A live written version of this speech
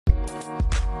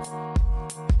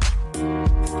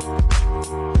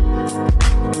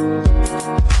Hi,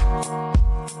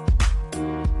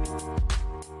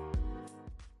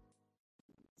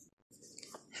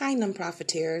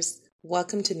 nonprofiteers.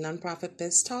 Welcome to Nonprofit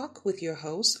Biz Talk with your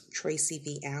host, Tracy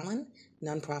V. Allen,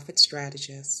 nonprofit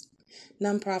strategist.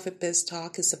 Nonprofit Biz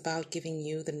Talk is about giving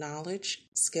you the knowledge,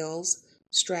 skills,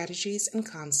 strategies, and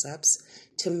concepts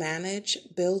to manage,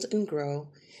 build, and grow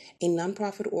a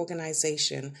nonprofit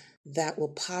organization that will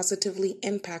positively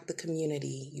impact the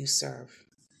community you serve.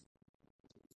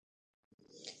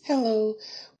 Hello,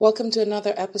 welcome to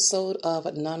another episode of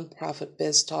Nonprofit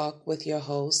Biz Talk with your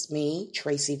host, me,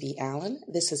 Tracy V. Allen.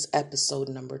 This is episode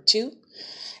number 2,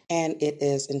 and it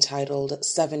is entitled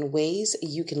 7 Ways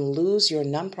You Can Lose Your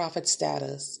Nonprofit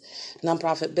Status.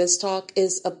 Nonprofit Biz Talk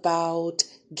is about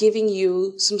giving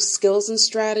you some skills and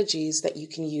strategies that you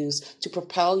can use to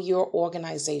propel your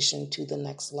organization to the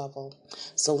next level.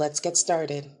 So let's get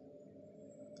started.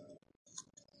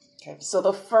 Okay, so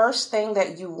the first thing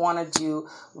that you want to do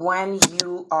when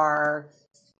you are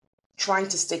trying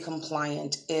to stay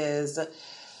compliant is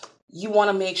you want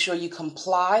to make sure you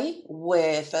comply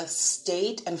with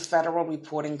state and federal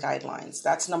reporting guidelines.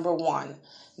 That's number 1.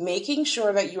 Making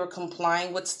sure that you're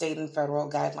complying with state and federal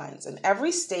guidelines. And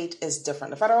every state is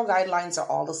different. The federal guidelines are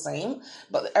all the same,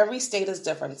 but every state is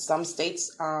different. Some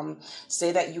states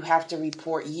say that you have to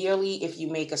report yearly if you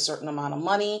make a certain amount of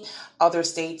money. Other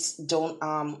states don't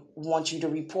want you to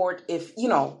report if, you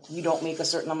don't make a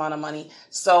certain amount of money.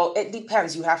 So it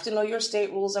depends. You have to know your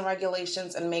state rules and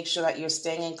regulations and make sure that you're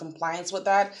staying in compliance with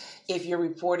that. If your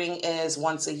reporting is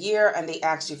once a year and they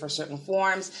ask you for certain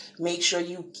forms, make sure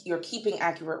you're keeping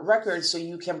accurate records so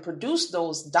you can produce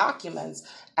those documents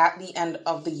at the end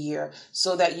of the year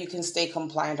so that you can stay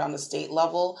compliant on the state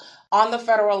level. On the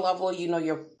federal level,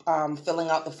 you're filling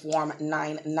out the Form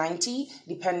 990,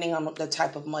 depending on the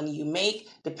type of money you make,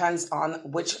 depends on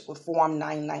which Form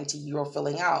 990 you're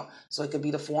filling out. So it could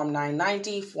be the Form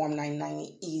 990, Form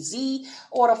 990EZ,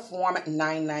 or the Form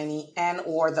 990N,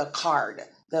 or the card.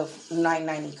 The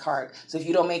 990 card. So if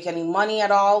you don't make any money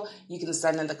at all, you can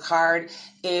send in the card.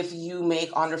 If you make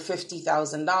under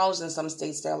 $50,000, in some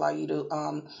states they allow you to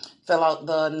fill out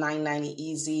the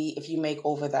 990EZ. If you make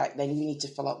over that, then you need to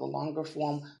fill out the longer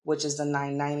form, which is the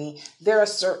 990. There are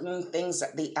certain things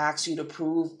that they ask you to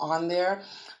prove on there.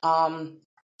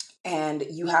 And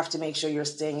you have to make sure you're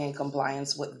staying in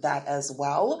compliance with that as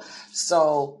well.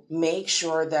 So make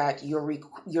sure that your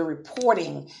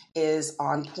reporting is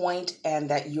on point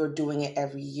and that you're doing it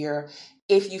every year.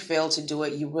 If you fail to do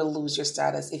it, you will lose your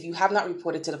status. If you have not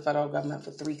reported to the federal government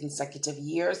for 3 consecutive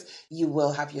years, you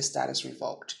will have your status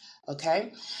revoked.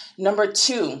 Okay? Number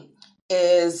 2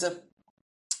 is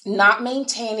not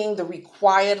maintaining the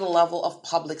required level of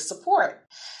public support.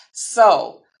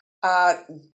 So,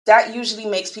 that usually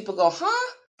makes people go,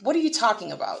 what are you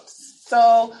talking about?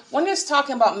 So when you're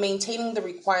talking about maintaining the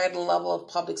required level of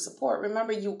public support,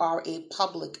 remember you are a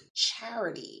public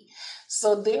charity.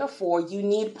 So therefore, you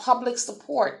need public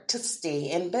support to stay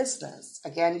in business.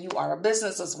 Again, you are a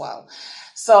business as well.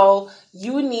 So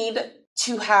you need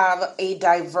to have a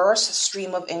diverse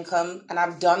stream of income. And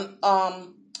I've done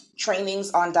trainings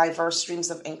on diverse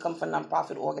streams of income for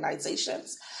nonprofit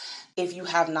organizations. If you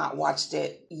have not watched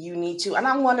it, you need to, and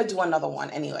I'm going to do another one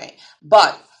anyway,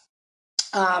 but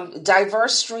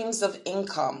diverse streams of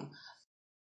income,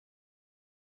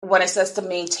 when it says to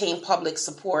maintain public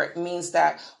support, means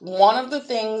that one of the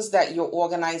things that your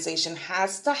organization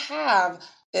has to have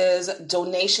is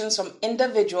donations from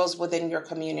individuals within your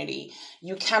community.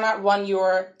 You cannot run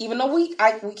even though we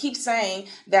keep saying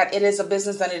that it is a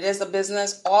business and it is a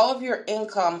business, all of your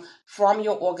income from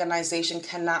your organization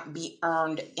cannot be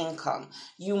earned income.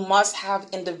 You must have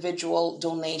individual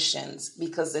donations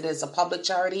because it is a public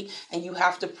charity and you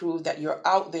have to prove that you're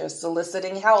out there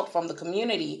soliciting help from the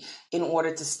community in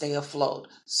order to stay afloat.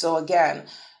 So again,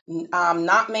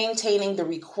 not maintaining the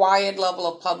required level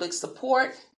of public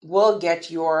support will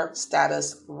get your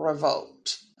status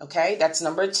revoked. Okay, that's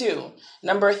number 2.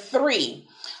 Number 3,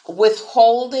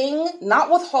 not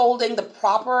withholding the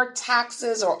proper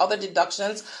taxes or other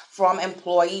deductions from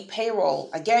employee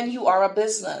payroll. Again, you are a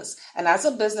business, and as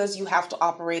a business, you have to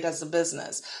operate as a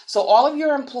business. So all of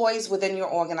your employees within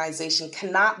your organization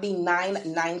cannot be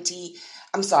 990.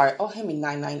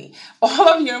 All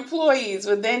of your employees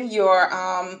within your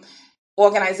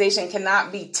organization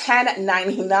cannot be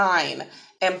 1099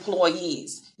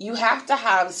 employees. You have to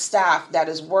have staff that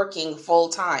is working full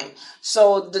time.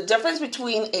 So the difference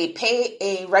between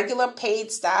a regular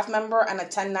paid staff member and a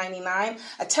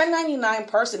 1099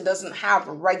 person doesn't have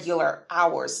regular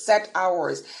hours, set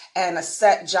hours, and a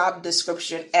set job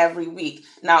description every week.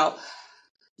 Now,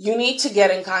 you need to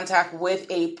get in contact with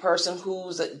a person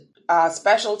whose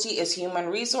specialty is human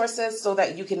resources so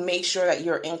that you can make sure that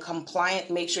you're in compliant.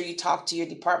 Make sure you talk to your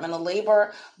Department of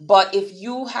Labor. But if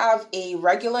you have a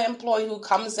regular employee who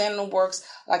comes in and works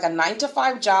like a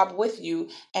 9-to-5 job with you,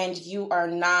 and you are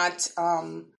not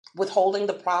withholding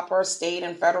the proper state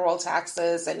and federal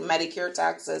taxes and Medicare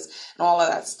taxes and all of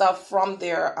that stuff from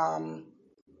their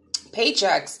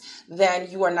paychecks, then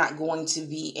you are not going to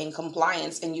be in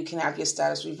compliance and you can have your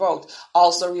status revoked.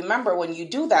 Also, remember when you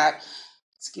do that,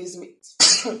 excuse me,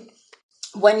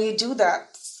 when you do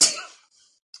that,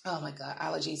 oh my God,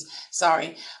 allergies.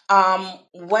 Sorry.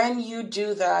 When you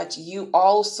do that, you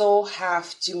also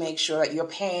have to make sure that you're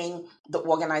paying the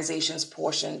organization's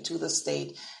portion to the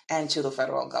state and to the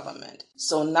federal government.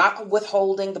 So not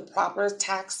withholding the proper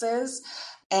taxes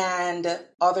and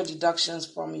other deductions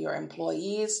from your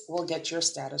employees will get your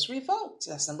status revoked.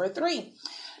 That's number 3.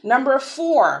 Number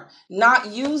 4, not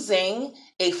using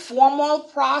a formal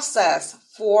process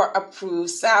for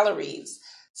approved salaries.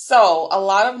 So a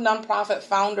lot of nonprofit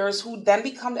founders who then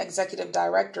become executive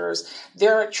directors,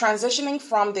 they're transitioning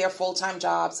from their full-time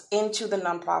jobs into the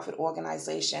nonprofit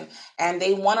organization. And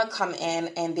they want to come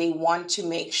in and they want to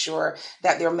make sure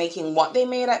that they're making what they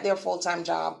made at their full-time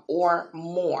job or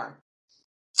more.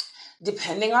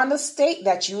 Depending on the state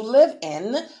that you live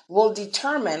in, will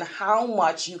determine how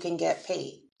much you can get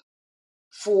paid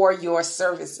for your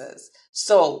services.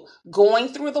 So going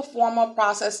through the formal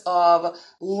process of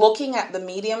looking at the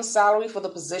median salary for the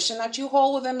position that you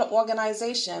hold within the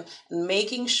organization and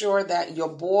making sure that your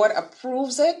board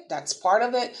approves it. That's part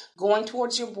of it. Going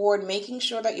towards your board, making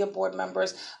sure that your board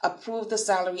members approve the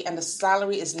salary and the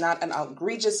salary is not an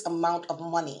outrageous amount of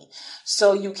money.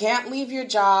 So you can't leave your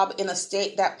job in a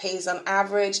state that pays on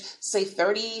average, say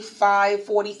 $35,000,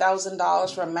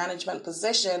 $40,000 for a management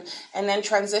position and then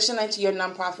transition into your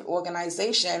nonprofit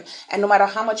organization, and no matter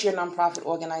how much your nonprofit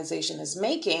organization is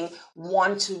making,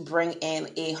 want to bring in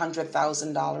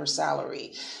 $100,000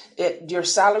 salary. Your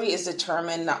salary is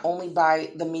determined not only by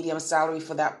the median salary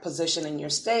for that position in your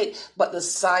state, but the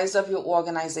size of your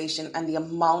organization and the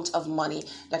amount of money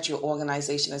that your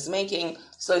organization is making.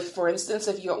 So if, for instance,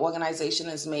 if your organization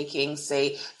is making,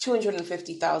 say,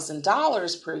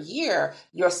 $250,000 per year,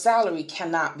 your salary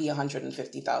cannot be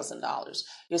 $150,000.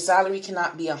 Your salary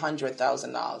cannot be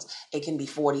 $100,000. It can be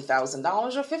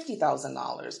 $40,000 or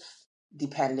 $50,000.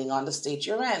 Depending on the state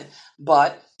you're in,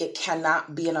 but it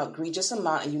cannot be an egregious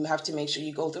amount, and you have to make sure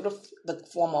you go through the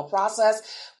formal process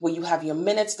where you have your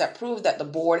minutes that prove that the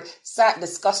board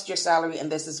discussed your salary,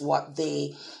 and this is what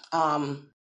they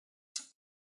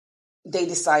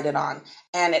decided on.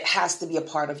 And it has to be a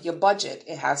part of your budget.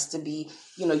 It has to be,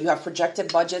 you have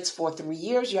projected budgets for 3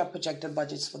 years. You have projected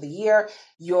budgets for the year.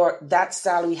 That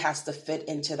salary has to fit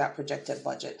into that projected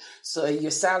budget. So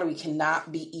your salary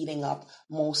cannot be eating up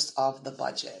most of the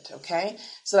budget. Okay.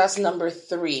 So that's number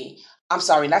 3.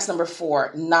 That's number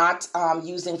 4, not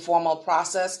using formal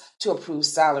process to approve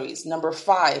salaries. Number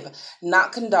 5,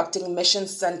 not conducting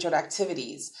mission-centered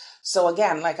activities. So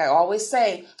again, like I always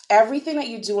say, everything that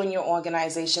you do in your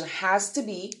organization has to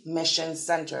be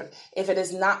mission-centered. If it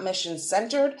is not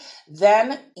mission-centered,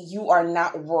 then you are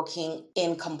not working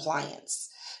in compliance.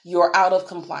 You're out of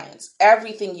compliance.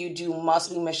 Everything you do must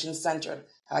be mission-centered.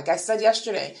 Like I said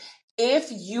yesterday,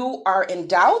 if you are in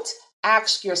doubt,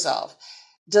 ask yourself,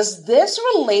 does this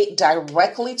relate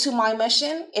directly to my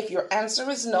mission? If your answer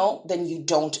is no, then you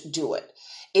don't do it.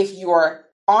 If you're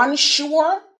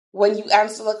unsure when you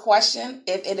answer the question,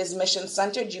 if it is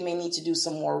mission-centered, you may need to do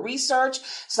some more research,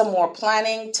 some more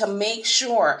planning to make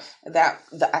sure that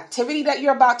the activity that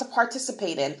you're about to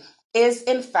participate in is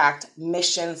in fact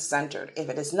mission-centered. If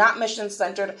it is not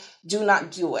mission-centered, do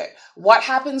not do it. What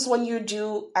happens when you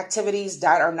do activities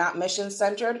that are not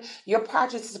mission-centered? You're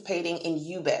participating in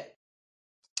UBIT.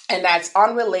 And that's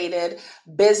unrelated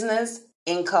business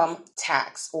income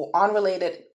tax, or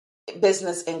unrelated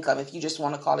business income, if you just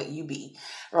want to call it UB,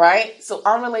 right? So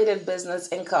unrelated business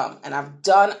income. And I've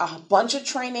done a bunch of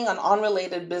training on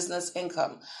unrelated business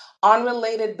income.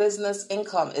 Unrelated business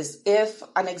income is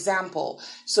an example.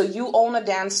 So you own a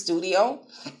dance studio,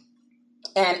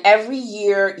 and every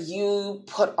year you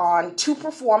put on 2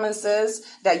 performances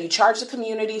that you charge the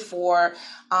community for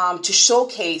to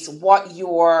showcase what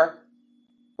your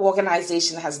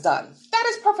organization has done. That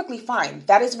is perfectly fine.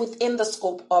 That is within the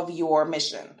scope of your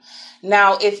mission.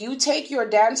 Now, if you take your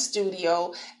dance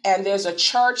studio and there's a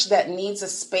church that needs a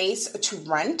space to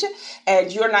rent,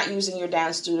 and you're not using your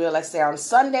dance studio, let's say on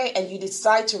Sunday, and you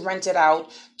decide to rent it out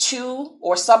to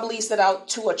or sublease it out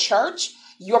to a church,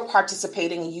 you're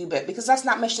participating in UBIT, because that's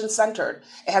not mission centered.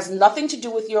 It has nothing to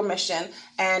do with your mission,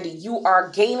 and you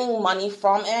are gaining money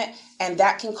from it, and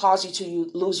that can cause you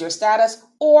to lose your status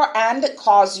and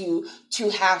cause you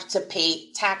to have to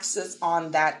pay taxes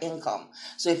on that income.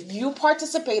 So if you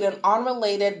participate in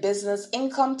unrelated business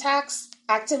income tax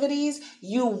activities,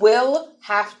 you will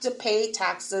have to pay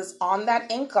taxes on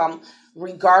that income,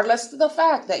 regardless of the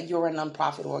fact that you're a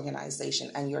nonprofit organization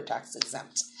and you're tax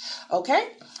exempt. Okay?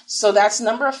 So that's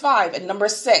number 5. And number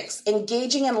 6,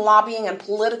 engaging in lobbying and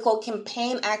political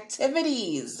campaign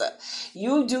activities.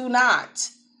 You do not,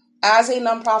 as a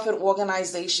nonprofit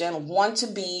organization, want to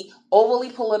be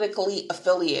overly politically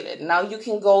affiliated. Now, you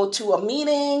can go to a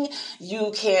meeting,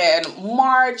 you can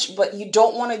march, but you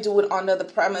don't want to do it under the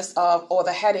premise of or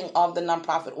the heading of the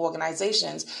nonprofit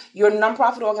organizations. Your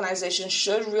nonprofit organization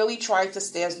should really try to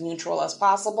stay as neutral as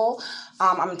possible.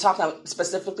 I'm talking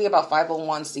specifically about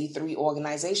 501c3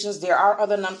 organizations. There are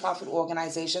other nonprofit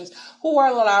organizations who are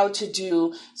allowed to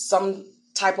do some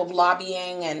type of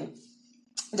lobbying and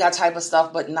that type of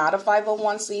stuff, but not a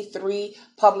 501c3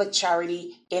 public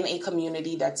charity in a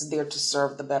community that's there to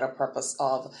serve the better purpose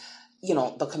of,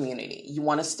 the community. You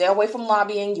want to stay away from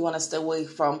lobbying. You want to stay away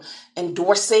from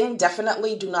endorsing.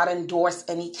 Definitely do not endorse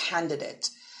any candidate.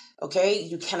 Okay?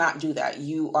 You cannot do that.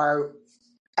 You are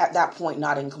at that point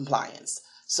not in compliance.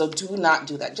 So do not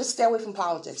do that. Just stay away from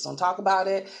politics. Don't talk about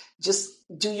it. Just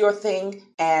do your thing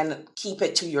and keep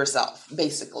it to yourself,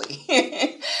 basically.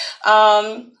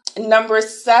 Number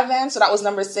 7, so that was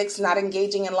number 6, not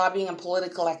engaging in lobbying and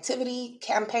political activity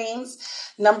campaigns.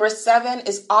 Number 7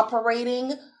 is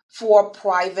operating for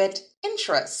private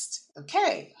interest.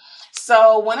 Okay.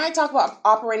 So when I talk about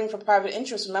operating for private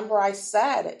interest, remember I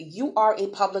said you are a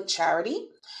public charity.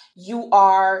 You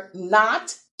are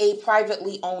not a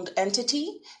privately owned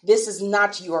entity. This is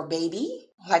not your baby.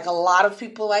 Like a lot of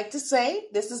people like to say,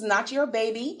 this is not your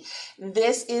baby.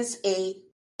 This is a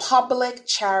public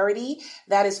charity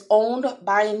that is owned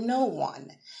by no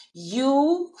one.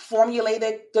 You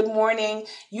formulated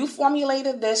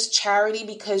this charity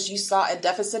because you saw a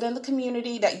deficit in the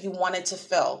community that you wanted to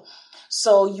fill.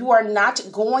 So you are not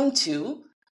going to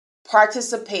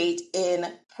participate in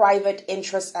private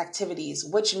interest activities,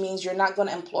 which means you're not going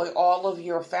to employ all of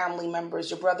your family members,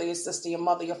 your brother, your sister, your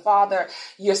mother, your father,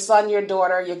 your son, your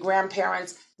daughter, your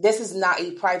grandparents. This is not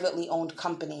a privately owned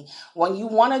company. When you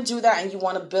want to do that and you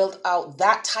want to build out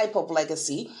that type of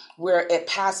legacy where it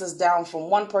passes down from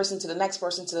one person to the next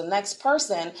person to the next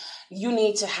person, you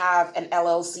need to have an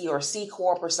LLC or C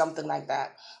Corp or something like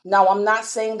that. Now, I'm not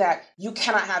saying that you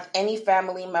cannot have any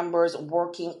family members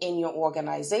working in your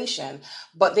organization,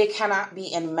 but they cannot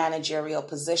be in managerial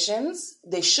positions.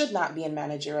 They should not be in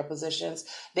managerial positions.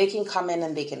 They can come in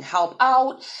and they can help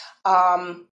out.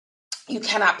 You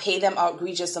cannot pay them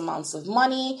outrageous amounts of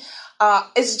money. Try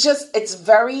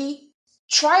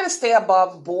to stay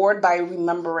above board by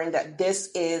remembering that this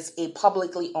is a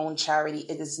publicly owned charity.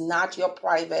 It is not your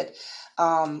private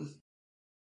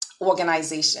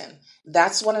organization.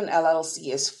 That's what an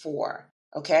LLC is for.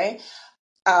 Okay.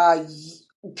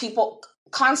 People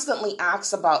constantly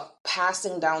ask about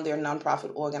passing down their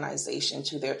nonprofit organization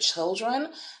to their children.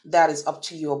 That is up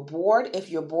to your board. If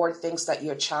your board thinks that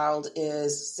your child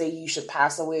is, say you should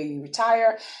pass away or you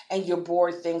retire, and your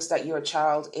board thinks that your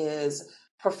child is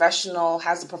professional,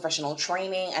 has the professional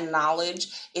training and knowledge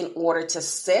in order to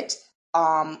sit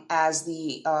as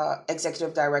the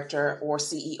executive director or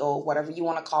CEO, whatever you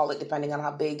want to call it, depending on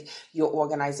how big your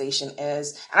organization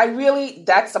is. And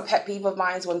that's a pet peeve of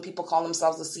mine when people call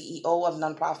themselves the CEO of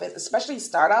nonprofits, especially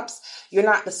startups. You're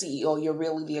not the CEO, you're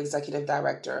really the executive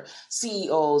director.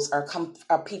 CEOs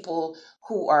are people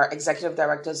who are executive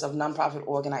directors of nonprofit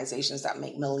organizations that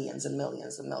make millions and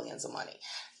millions and millions of money.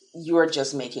 You're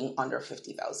just making under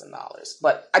 $50,000.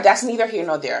 But that's neither here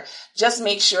nor there. Just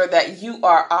make sure that you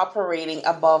are operating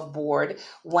above board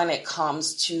when it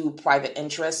comes to private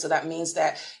interest. So that means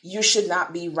that you should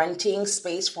not be renting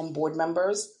space from board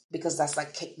members, because that's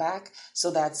like kickback.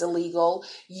 So that's illegal.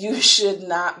 You should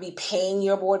not be paying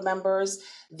your board members.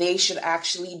 They should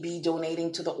actually be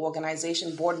donating to the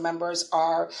organization. Board members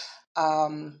are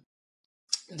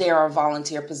they're a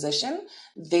volunteer position.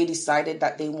 They decided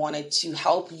that they wanted to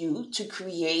help you to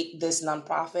create this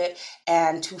nonprofit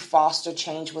and to foster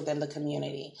change within the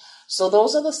community. So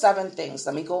those are the 7 things.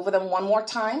 Let me go over them one more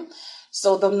time.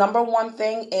 So the number 1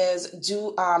 thing is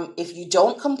if you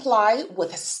don't comply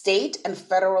with state and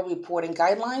federal reporting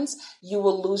guidelines, you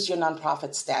will lose your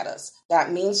nonprofit status.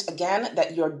 That means, again,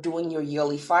 that you're doing your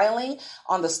yearly filing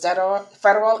on the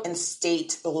federal and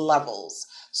state levels.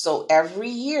 So every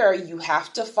year you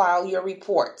have to file your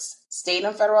reports. State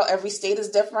and federal, every state is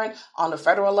different. On the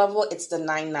federal level, it's the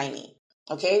 990.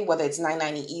 Okay, whether it's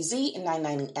 990EZ and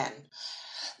 990N.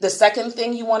 The second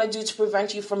thing you want to do to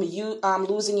prevent you from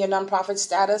losing your nonprofit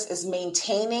status is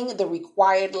maintaining the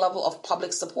required level of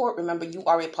public support. Remember, you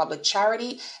are a public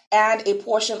charity, and a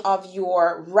portion of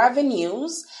your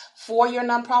revenues for your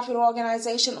nonprofit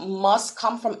organization must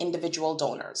come from individual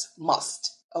donors.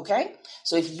 Must. Okay?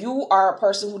 So if you are a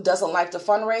person who doesn't like to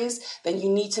fundraise, then you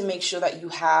need to make sure that you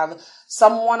have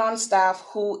someone on staff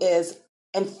who is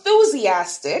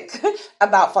enthusiastic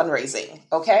about fundraising.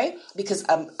 Okay? Because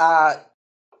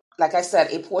like I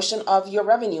said, a portion of your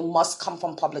revenue must come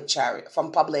from public charity,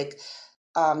 from public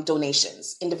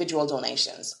donations, individual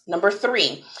donations. Number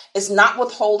 3 is not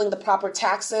withholding the proper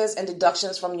taxes and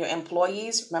deductions from your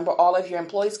employees. Remember, all of your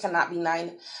employees cannot be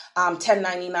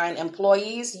 1099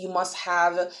 employees. You must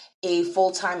have a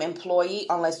full-time employee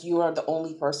unless you are the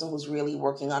only person who's really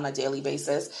working on a daily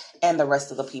basis and the rest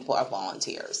of the people are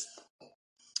volunteers.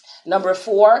 Number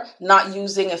 4, not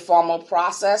using a formal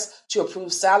process to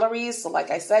approve salaries. So like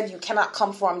I said, you cannot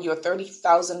come from your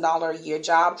 $30,000 a year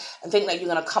job and think that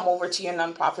you're going to come over to your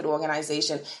nonprofit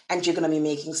organization and you're going to be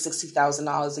making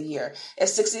 $60,000 a year. If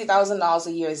 $60,000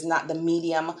 a year is not the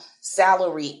medium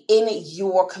salary in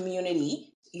your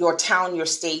community, your town, your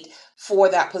state, for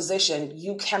that position,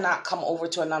 you cannot come over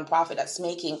to a nonprofit that's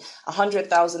making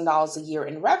 $100,000 a year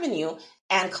in revenue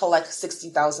and collect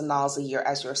 $60,000 a year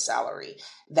as your salary.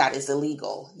 That is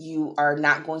illegal. You are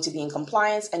not going to be in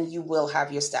compliance and you will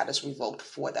have your status revoked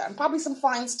for that. And probably some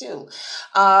fines too.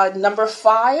 Number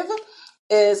 5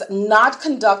 is not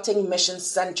conducting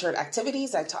mission-centered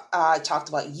activities. I talked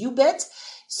about UBIT.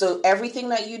 So everything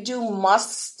that you do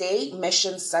must stay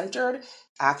mission-centered.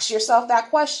 Ask yourself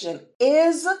that question.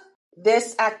 Is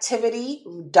this activity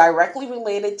directly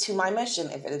related to my mission?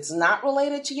 If it's not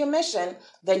related to your mission,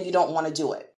 then you don't want to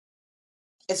do it.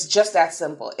 It's just that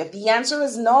simple. If the answer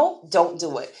is no, don't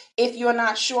do it. If you're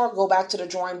not sure, go back to the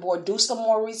drawing board, do some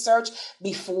more research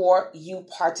before you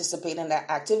participate in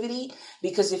that activity.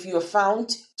 Because if you are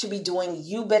found to be doing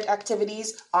UBIT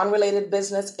activities, unrelated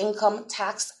business, income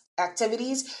tax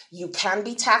activities, you can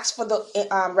be taxed for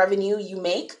the revenue you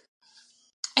make,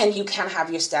 and you can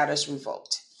have your status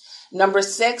revoked. Number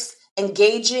 6,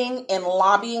 engaging in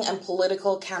lobbying and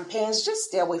political campaigns. Just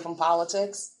stay away from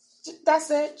politics.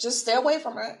 That's it. Just stay away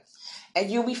from it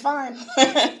and you'll be fine.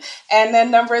 And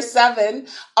then number 7,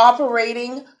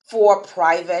 operating for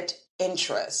private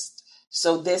interest.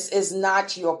 So this is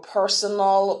not your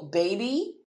personal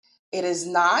baby. It is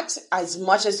not. As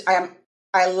much as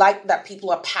I like that people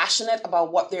are passionate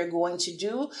about what they're going to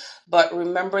do, but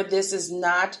remember, this is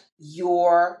not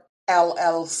your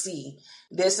LLC.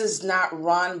 This is not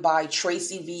run by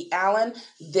Tracy V. Allen.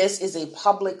 This is a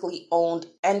publicly owned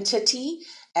entity,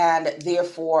 and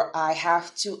therefore I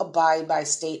have to abide by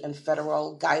state and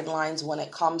federal guidelines when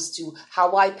it comes to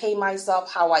how I pay myself,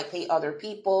 how I pay other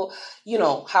people,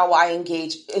 how I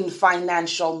engage in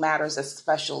financial matters,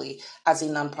 especially as a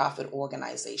nonprofit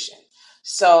organization.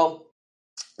 So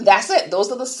that's it.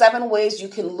 Those are the 7 ways you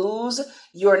can lose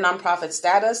your nonprofit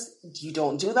status. You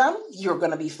don't do them, you're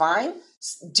going to be fine.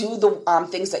 Do the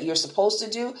things that you're supposed to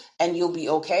do and you'll be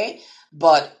okay.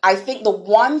 But I think the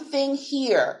one thing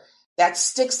here that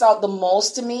sticks out the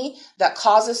most to me that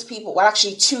causes people, well,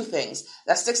 actually 2 things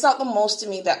that sticks out the most to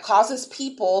me that causes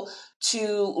people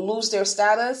to lose their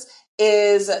status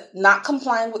is not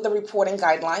complying with the reporting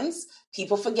guidelines.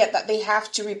 People forget that they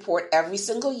have to report every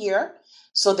single year.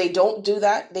 So they don't do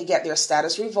that. They get their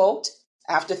status revoked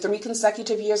after 3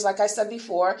 consecutive years, like I said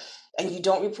before, and you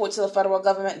don't report to the federal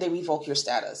government, they revoke your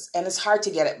status. And it's hard to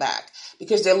get it back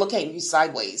because they're looking at you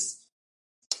sideways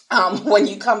when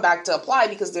you come back to apply,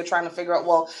 because they're trying to figure out,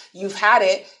 well, you've had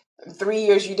it 3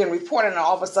 years, you didn't report it, and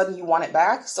all of a sudden you want it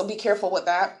back. So be careful with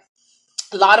that.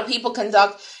 A lot of people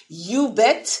conduct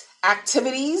UBIT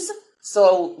activities.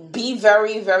 So be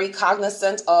very, very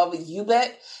cognizant of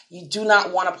UBIT. You do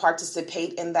not want to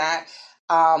participate in that.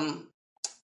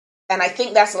 And I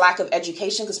think that's a lack of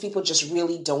education because people just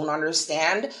really don't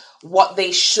understand what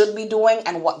they should be doing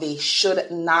and what they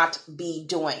should not be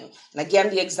doing. And again,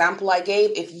 the example I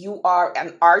gave, if you are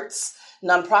an arts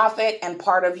nonprofit and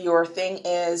part of your thing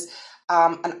is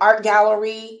an art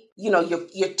gallery,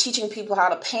 you're teaching people how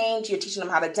to paint, you're teaching them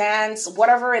how to dance,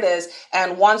 whatever it is.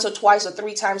 And once or twice or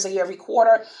 3 times a year, every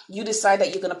quarter, you decide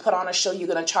that you're going to put on a show, you're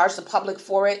going to charge the public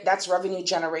for it. That's revenue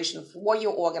generation for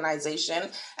your organization.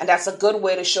 And that's a good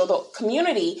way to show the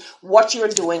community what you're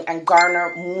doing and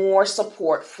garner more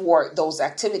support for those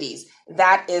activities.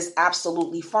 that is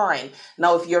absolutely fine.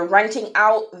 Now, if you're renting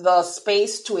out the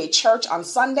space to a church on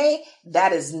Sunday,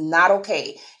 that is not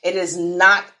okay. It is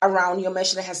not around your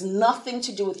mission. It has nothing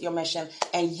to do with your mission,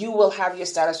 and you will have your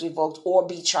status revoked or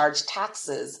be charged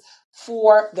taxes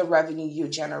for the revenue you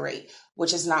generate,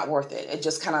 which is not worth it. It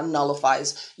just kind of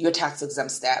nullifies your tax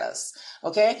exempt status.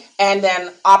 Okay. And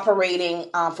then operating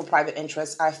for private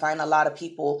interests. I find a lot of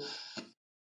people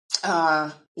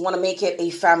want to make it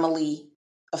a family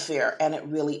affair, and it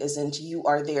really isn't. You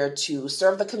are there to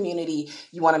serve the community.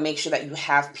 You want to make sure that you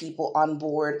have people on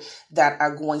board that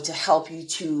are going to help you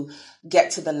to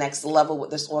get to the next level with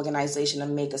this organization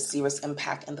and make a serious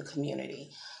impact in the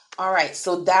community. All right,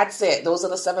 so that's it. Those are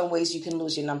the 7 ways you can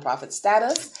lose your nonprofit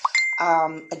status.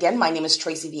 Again, my name is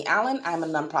Tracy V. Allen. I'm a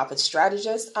nonprofit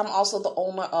strategist. I'm also the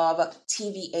owner of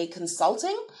TVA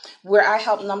Consulting, where I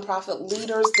help nonprofit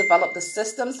leaders develop the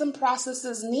systems and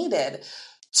processes needed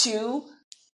to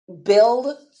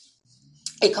build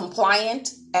a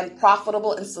compliant and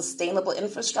profitable and sustainable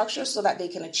infrastructure so that they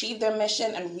can achieve their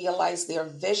mission and realize their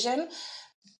vision.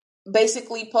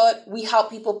 Basically put, we help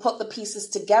people put the pieces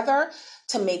together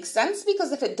to make sense,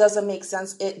 because if it doesn't make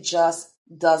sense, it just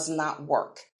does not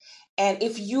work. And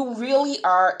if you really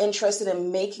are interested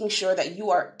in making sure that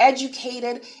you are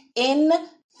educated in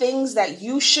things that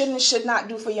you should and should not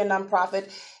do for your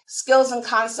nonprofit, skills and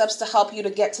concepts to help you to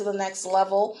get to the next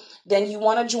level, then you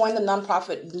want to join the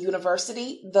Nonprofit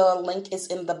University. The link is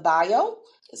in the bio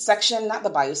section, not the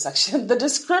bio section, the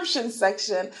description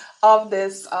section of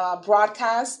this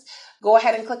broadcast. Go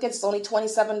ahead and click it. It's only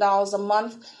 $27 a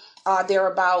month. There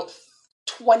are about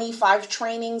 25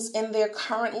 trainings in there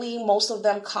currently. Most of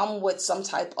them come with some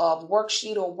type of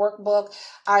worksheet or workbook.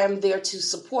 I am there to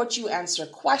support you, answer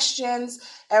questions.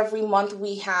 Every month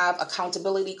we have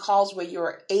accountability calls where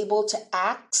you're able to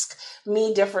ask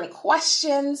me different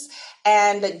questions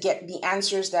and get the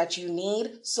answers that you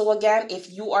need. So again,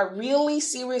 if you are really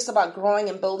serious about growing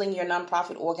and building your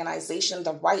nonprofit organization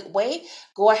the right way,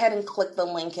 go ahead and click the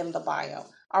link in the bio.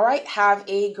 All right, have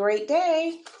a great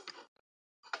day.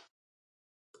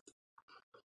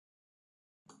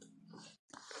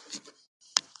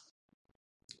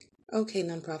 Okay,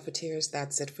 nonprofiteers,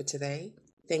 that's it for today.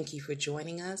 Thank you for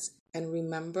joining us. And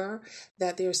remember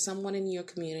that there's someone in your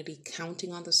community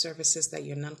counting on the services that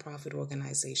your nonprofit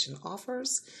organization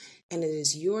offers, and it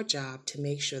is your job to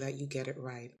make sure that you get it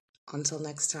right. Until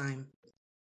next time,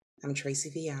 I'm Tracy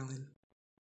V. Allen.